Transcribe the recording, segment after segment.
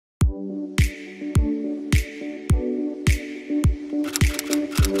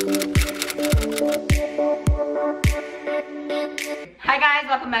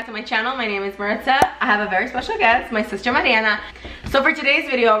welcome back to my channel. My name is Maritza. I have a very special guest, my sister Mariana. So for today's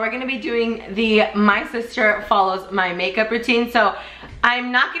video, we're gonna be doing the My Sister Follows My Makeup routine. So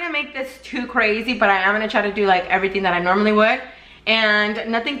I'm not gonna make this too crazy, but I am gonna try to do like everything that I normally would.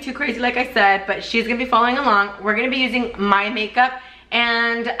 And nothing too crazy like I said, but she's gonna be following along. We're gonna be using my makeup,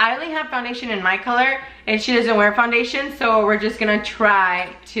 and I only have foundation in my color and she doesn't wear foundation, so we're just gonna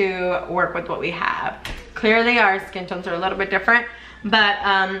try to work with what we have. Clearly our skin tones are a little bit different, but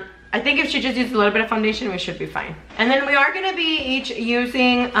I think if she just uses a little bit of foundation, we should be fine. And then we are gonna be each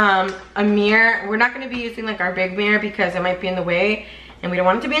using a mirror. We're not gonna be using like our big mirror because it might be in the way and we don't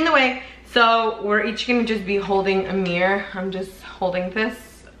want it to be in the way. So we're each gonna just be holding a mirror. I'm just holding this,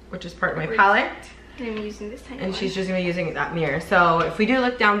 which is part of my palette. And I'm using this tiny and one. she's just gonna be using that mirror. So if we do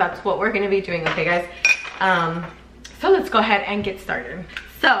look down, that's what we're gonna be doing, okay guys? So let's go ahead and get started.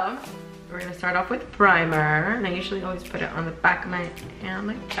 So we're gonna start off with primer, and I usually always put it on the back of my hand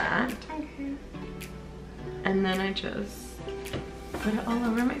like that. Okay. And then I just put it all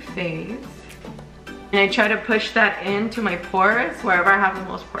over my face. And I try to push that into my pores, wherever I have the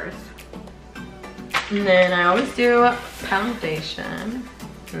most pores. And then I always do foundation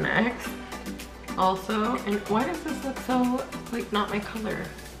next. Also, and why does this look so, like, not my color?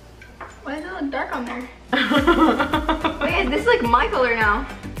 Why does it look dark on there? Wait, this is like my color now.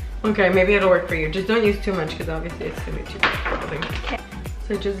 Okay, maybe it'll work for you. Just don't use too much because obviously it's gonna be too much probably. Okay.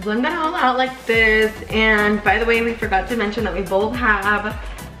 So just blend that all out like this. And by the way, we forgot to mention that we both have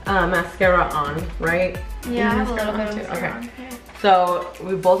mascara on, right? Yeah, I have a little bit of mascara okay. on. Okay. So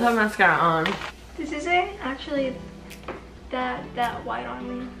we both have mascara on. This isn't actually that white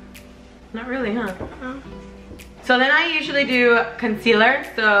on me. Not really, huh? So then I usually do concealer.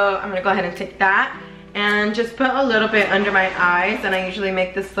 So I'm gonna go ahead and take that and just put a little bit under my eyes. And I usually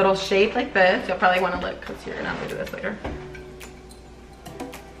make this little shape like this. You'll probably wanna look because you're gonna have to do this later.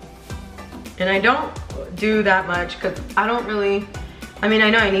 And I don't do that much because I don't really, I mean, I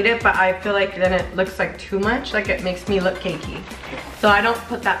know I need it, but I feel like then it looks like too much, like it makes me look cakey. So I don't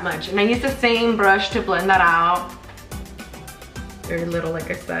put that much. And I use the same brush to blend that out. Very little, like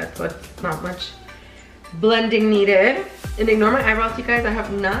I said, so it's not much blending needed. And ignore my eyebrows, you guys. I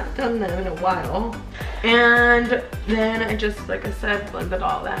have not done them in a while. And then I just, like I said, blended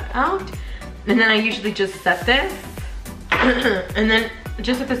all that out. And then I usually just set this. And then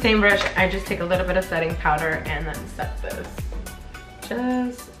just with the same brush, I just take a little bit of setting powder and then set this.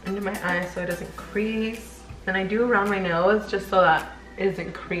 Just under my eyes so it doesn't crease. And I do around my nose just so that it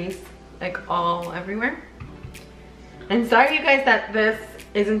doesn't crease like all everywhere. And sorry you guys that this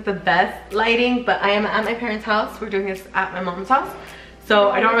isn't the best lighting, but I am at my parents' house. We're doing this at my mom's house. So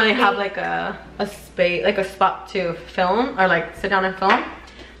I don't really have like a space, like a spot to film or like sit down and film.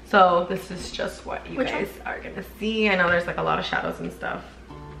 So this is just what you guys are gonna see. I know there's like a lot of shadows and stuff.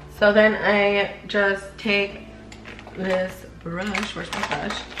 So then I just take this brush, where's my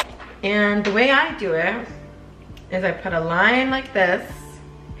brush? And the way I do it is I put a line like this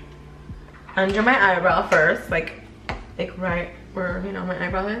under my eyebrow first, like right where, you know, my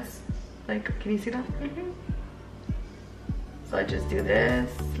eyebrow is. Like, can you see that? Mm-hmm. So I just do this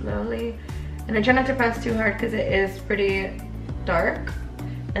slowly. And I try not to press too hard because it is pretty dark.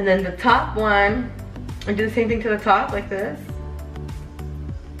 And then the top one, I do the same thing to the top, like this.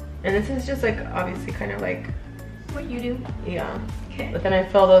 And this is just like, obviously kind of like what you do? Yeah. Okay. But then I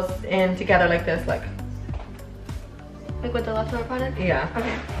fill those in together like this, like with the leftover product? Yeah.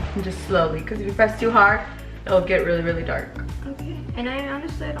 Okay. And just slowly, because if you press too hard, it'll get really, really dark. Okay. And I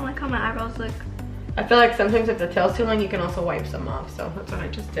honestly don't like how my eyebrows look. I feel like sometimes if the tail's too long, you can also wipe some off. So that's what I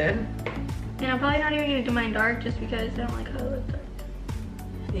just did. And I'm probably not even gonna do mine dark just because I don't like how it looks dark.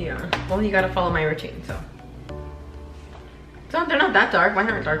 Yeah. Well, you gotta follow my routine, so. So they're not that dark. Mine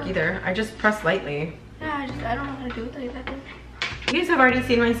aren't dark either. I just press lightly. Yeah, I don't know how to do it exactly. You guys have already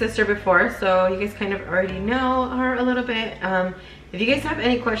seen my sister before, so you guys kind of already know her a little bit. If you guys have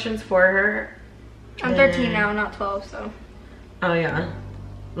any questions for her, I'm 13 now, not 12, so. Oh yeah.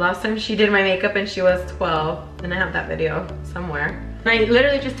 Last time she did my makeup and she was 12, and I have that video somewhere. And I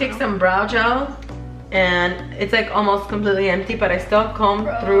literally just take some brow gel, and it's like almost completely empty, but I still comb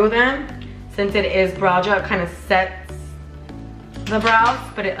through them. Since it is brow gel, it kind of sets the brows,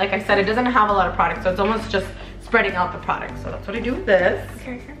 but it, like I said, it doesn't have a lot of product, so it's almost just spreading out the product. So that's what I do with this.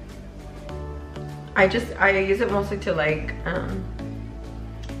 Okay. I use it mostly to like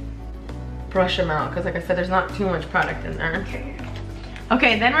brush them out, because like I said, there's not too much product in there. Okay.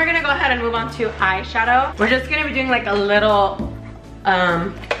 Okay, then we're gonna go ahead and move on to eyeshadow. We're just gonna be doing like a little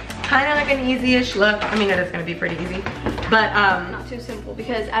kind of like an easy-ish look. I mean, it is gonna be pretty easy, but not too simple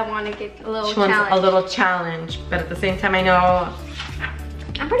because I want to get a little challenge. A little challenge, but at the same time, I know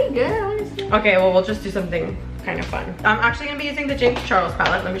I'm pretty good, honestly. Okay, well, we'll just do something kind of fun. I'm actually gonna be using the James Charles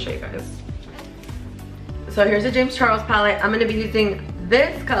palette. Let me show you guys. So here's the James Charles palette. I'm gonna be using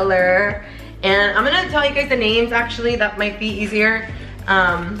this color, and I'm gonna tell you guys the names actually. That might be easier.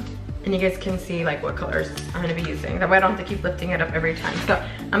 And you guys can see like what colors I'm gonna be using. That way I don't have to keep lifting it up every time. So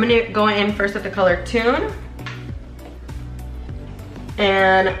I'm gonna go in first with the color Tune.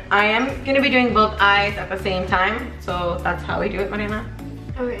 And I am gonna be doing both eyes at the same time. So that's how we do it, Mariana.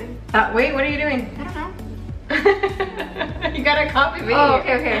 Okay. Wait, what are you doing? I don't know. You gotta copy me. Oh,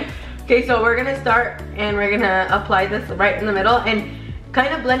 okay. Okay, so we're gonna start and we're gonna apply this right in the middle and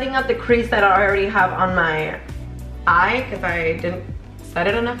kind of blending out the crease that I already have on my eye because I didn't set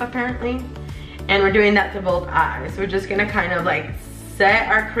it enough apparently. And we're doing that to both eyes. We're just gonna kind of like set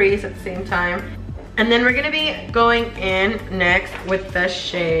our crease at the same time. And then we're gonna be going in next with the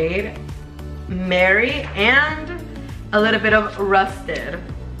shade Mary and a little bit of Rusted.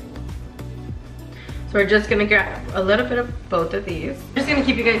 So we're just gonna get a little bit of both of these. I'm just gonna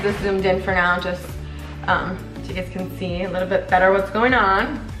keep you guys this zoomed in for now, just so you guys can see a little bit better what's going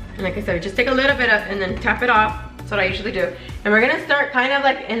on. And like I said, we just take a little bit of and then tap it off. That's what I usually do. And we're gonna start kind of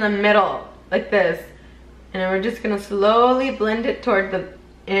like in the middle, like this. And then we're just gonna slowly blend it toward the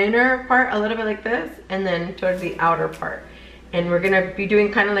inner part, a little bit like this, and then towards the outer part. And we're gonna be doing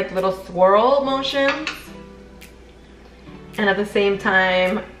kind of like little swirl motions. And at the same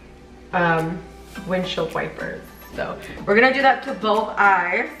time, windshield wipers. So we're gonna do that to both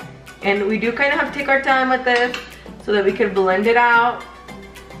eyes, and we do kind of have to take our time with this so that we can blend it out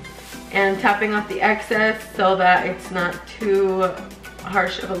and tapping off the excess so that it's not too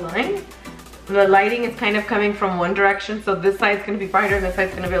harsh of a line. The lighting is kind of coming from one direction, so this side's gonna be brighter and this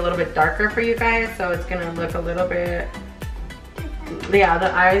side's gonna be a little bit darker for you guys, so it's gonna look a little bit, yeah,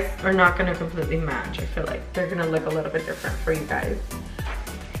 the eyes are not gonna completely match. I feel like they're gonna look a little bit different for you guys.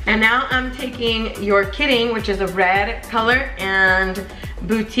 And now I'm taking Your Kidding, which is a red color, and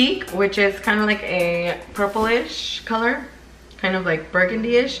Boutique, which is kind of like a purplish color, kind of like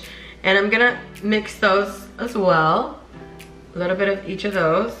burgundy-ish. And I'm gonna mix those as well, a little bit of each of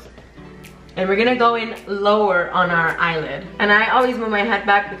those. And we're gonna go in lower on our eyelid. And I always move my head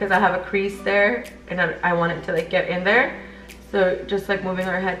back because I have a crease there and I want it to like get in there. So just like moving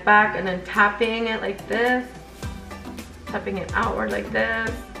our head back and then tapping it like this, tapping it outward like this,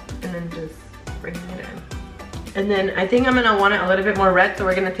 and then just bringing it in. And then I think I'm gonna want it a little bit more red, so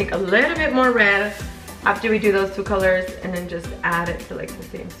we're gonna take a little bit more red after we do those two colors and then just add it to like the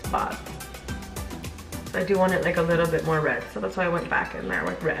same spot. So I do want it like a little bit more red, so that's why I went back in there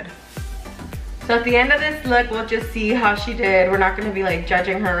with red. So at the end of this look, we'll just see how she did. We're not gonna be like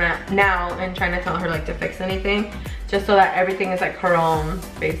judging her now and trying to tell her like to fix anything, just so that everything is like her own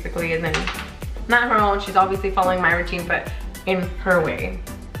basically, and then not her own, she's obviously following my routine, but in her way.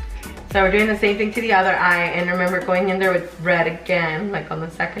 So we're doing the same thing to the other eye, and remember going in there with red again, like on the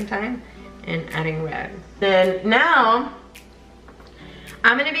second time, and adding red. Then now,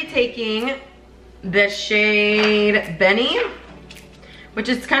 I'm gonna be taking the shade Benny, which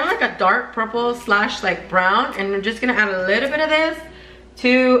is kind of like a dark purple slash like brown, and I'm just gonna add a little bit of this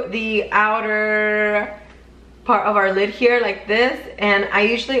to the outer part of our lid here like this. And I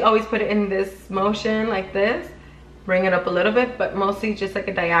usually always put it in this motion like this, bring it up a little bit, but mostly just like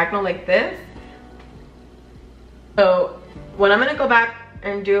a diagonal like this. So what I'm gonna go back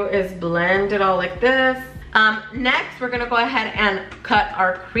and do is blend it all like this. Next we're gonna go ahead and cut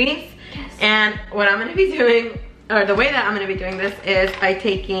our crease. Yes. And what I'm gonna be doing, or the way that I'm gonna be doing this, is by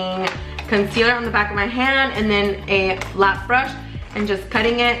taking concealer on the back of my hand and then a flat brush and just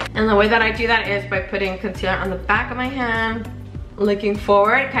cutting it. And the way that I do that is by putting concealer on the back of my hand, looking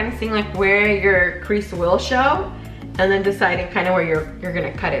forward, kind of seeing like where your crease will show, and then deciding kind of where you're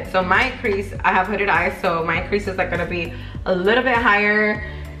gonna cut it. So my crease, I have hooded eyes, so my crease is like gonna be a little bit higher,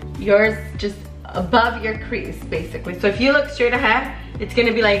 yours just above your crease basically. So if you look straight ahead, it's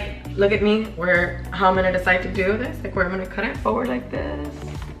gonna be like, look at me, how I'm gonna decide to do this, like where I'm gonna cut it forward like this.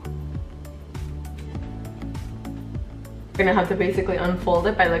 You're gonna have to basically unfold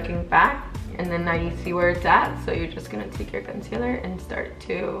it by looking back, and then now you see where it's at, so you're just gonna take your concealer and start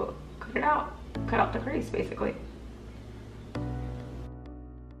to cut it out, cut out the crease basically.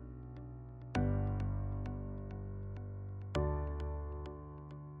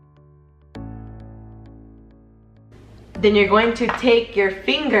 Then you're going to take your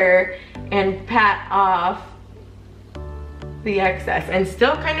finger and pat off the excess, and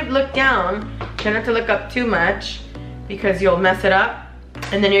still kind of look down. Try not to look up too much because you'll mess it up.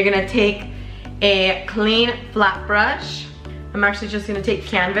 And then you're gonna take a clean flat brush. I'm actually just gonna take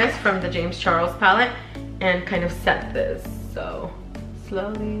Canvas from the James Charles palette and kind of set this. So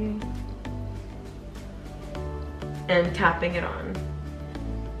slowly and tapping it on.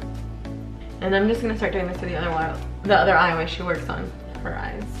 And I'm just gonna start doing this to the other eye while she works on her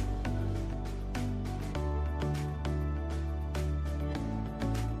eyes.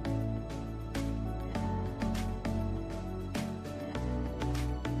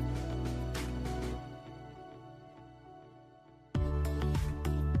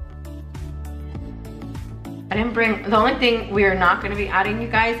 I didn't bring, the only thing we are not gonna be adding, you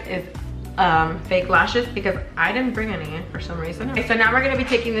guys, is fake lashes because I didn't bring any for some reason. Okay, so now we're gonna be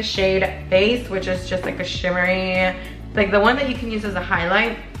taking the shade Face, which is just like a shimmery, like the one that you can use as a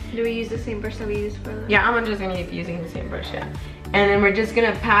highlight. Do we use the same brush that we used for the... Yeah, I'm just gonna be using the same brush, yeah. And then we're just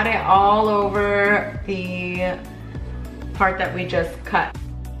gonna pat it all over the part that we just cut.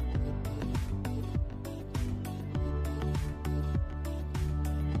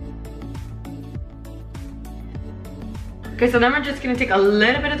 Okay, so then we're just gonna take a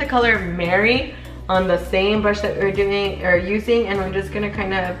little bit of the color Mary on the same brush that we were doing or using, and we're just gonna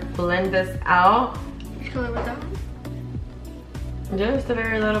kind of blend this out. Which color was that one? Just a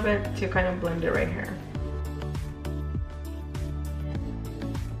very little bit to kind of blend it right here.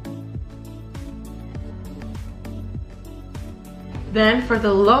 Then for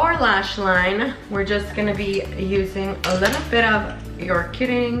the lower lash line, we're just gonna be using a little bit of You're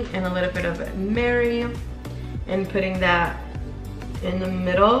Kidding and a little bit of Mary, and putting that in the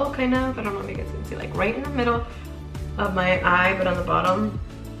middle, kind of. I don't know if you guys can see, like right in the middle of my eye, but on the bottom.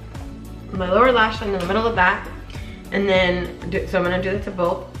 My lower lash line in the middle of that. And then, so I'm gonna do that to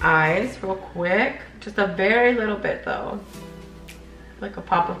both eyes real quick. Just a very little bit though. Like a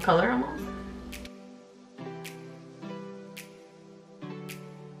pop of color almost.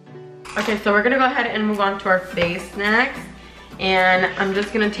 Okay, so we're gonna go ahead and move on to our face next. And I'm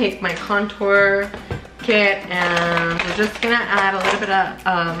just gonna take my contour kit and we're just gonna add a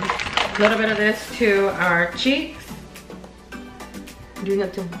little bit of this to our cheeks. I'm doing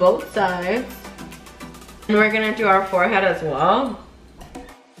that to both sides. And we're gonna do our forehead as well.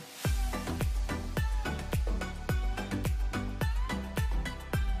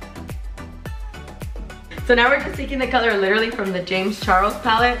 So now we're just taking the color literally from the James Charles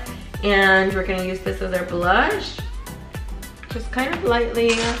palette, and we're gonna use this as our blush. Just kind of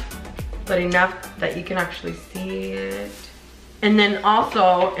lightly, but enough that you can actually see it. And then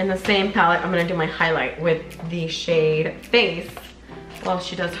also in the same palette, I'm gonna do my highlight with the shade Face while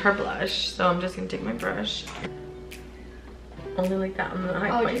she does her blush. So I'm just gonna take my brush. Only like that on the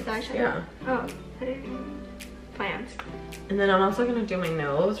eye points. Just eyeshadow? Yeah. Oh, I didn't plan. And then I'm also gonna do my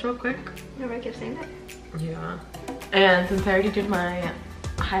nose real quick. Nobody kept saying that. Yeah. And since I already did my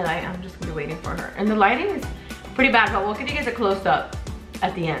highlight, I'm just gonna be waiting for her. And the lighting is pretty bad, but we'll give you guys a close up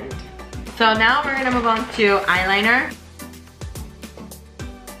at the end. So now we're gonna move on to eyeliner.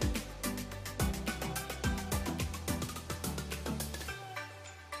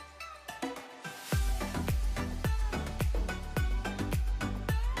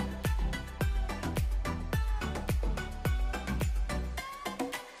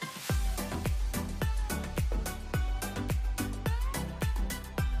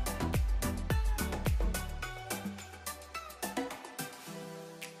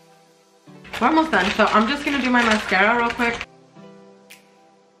 We're almost done, so I'm just gonna do my mascara real quick.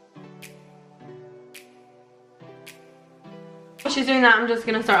 While she's doing that, I'm just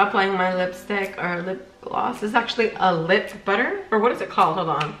gonna start applying my lipstick or lip gloss. It's actually a lip butter, or what is it called? Hold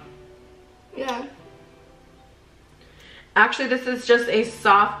on. Yeah. Actually, this is just a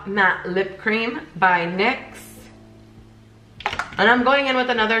soft matte lip cream by NYX. And I'm going in with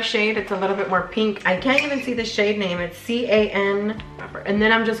another shade. It's a little bit more pink. I can't even see the shade name. It's C-A-N. And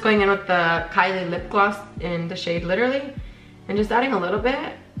then I'm just going in with the Kylie lip gloss in the shade Literally. And just adding a little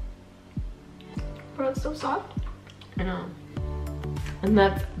bit. Bro, it's so soft. I know. And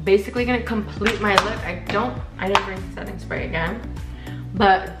that's basically gonna complete my look. I didn't bring setting spray again.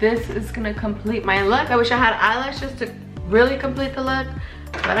 But this is gonna complete my look. I wish I had eyelashes to really complete the look,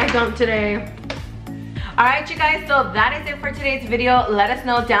 but I don't today. Alright you guys, so that is it for today's video. Let us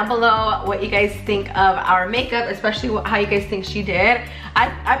know down below what you guys think of our makeup, especially how you guys think she did.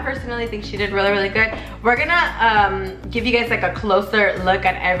 I personally think she did really good. We're gonna give you guys like a closer look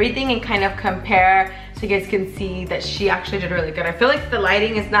at everything and kind of compare so you guys can see that she actually did really good. I feel like the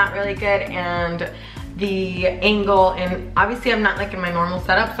lighting is not really good and the angle, and obviously I'm not like in my normal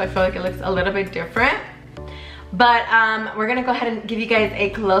setup, so I feel like it looks a little bit different. But we're gonna go ahead and give you guys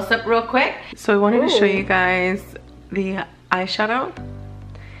a close-up real quick. So I wanted to show you guys the eyeshadow.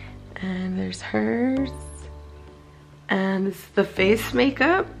 And there's hers. And this is the face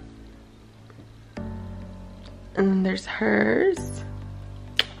makeup. And then there's hers.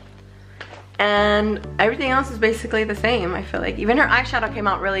 and everything else is basically the same. I feel like even her eyeshadow came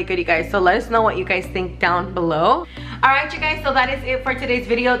out really good, you guys. So let us know what you guys think down below. All right, you guys, so that is it for today's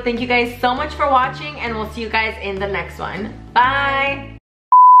video. Thank you guys so much for watching, and we'll see you guys in the next one. Bye.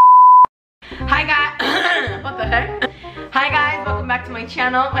 Hi guys. What the heck? Hi guys, welcome back to my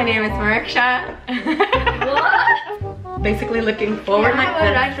channel. My name is Mariksha. What? Basically looking forward. I have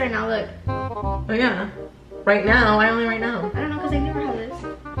red eyes right now, look. Oh yeah. Right now? Why only right now? I don't know, because I never have this.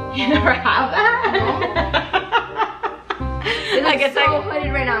 You never have that? It looks so like,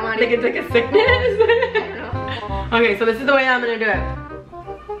 hooded right now, Monty. Like it's like a sickness? I don't know. Okay, so this is the way I'm gonna do it. I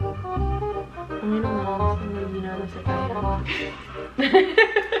don't know, you know, it's like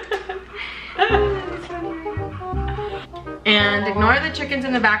And ignore the chickens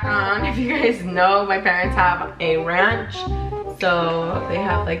in the background. If you guys know, my parents have a ranch. So they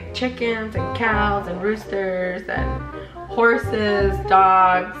have like chickens and cows and roosters and horses,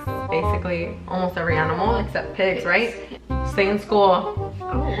 dogs, basically almost every animal except pigs, right? Stay in school.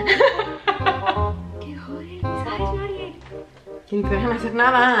 Oh. Qué joder, mis eyes, Monty. Can you déjame hacer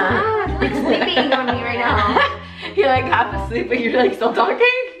nada? Ah, you're like sleeping on me right now. You're like half asleep but you're like still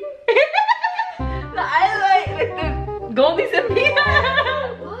talking? The eyes like the Goldies and Pina.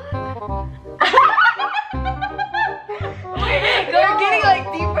 They're getting like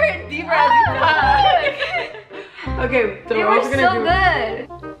deeper and deeper as you talk. Okay, so they what were we're gonna so do. good.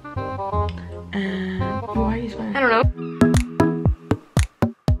 And why are you smiling? I don't know.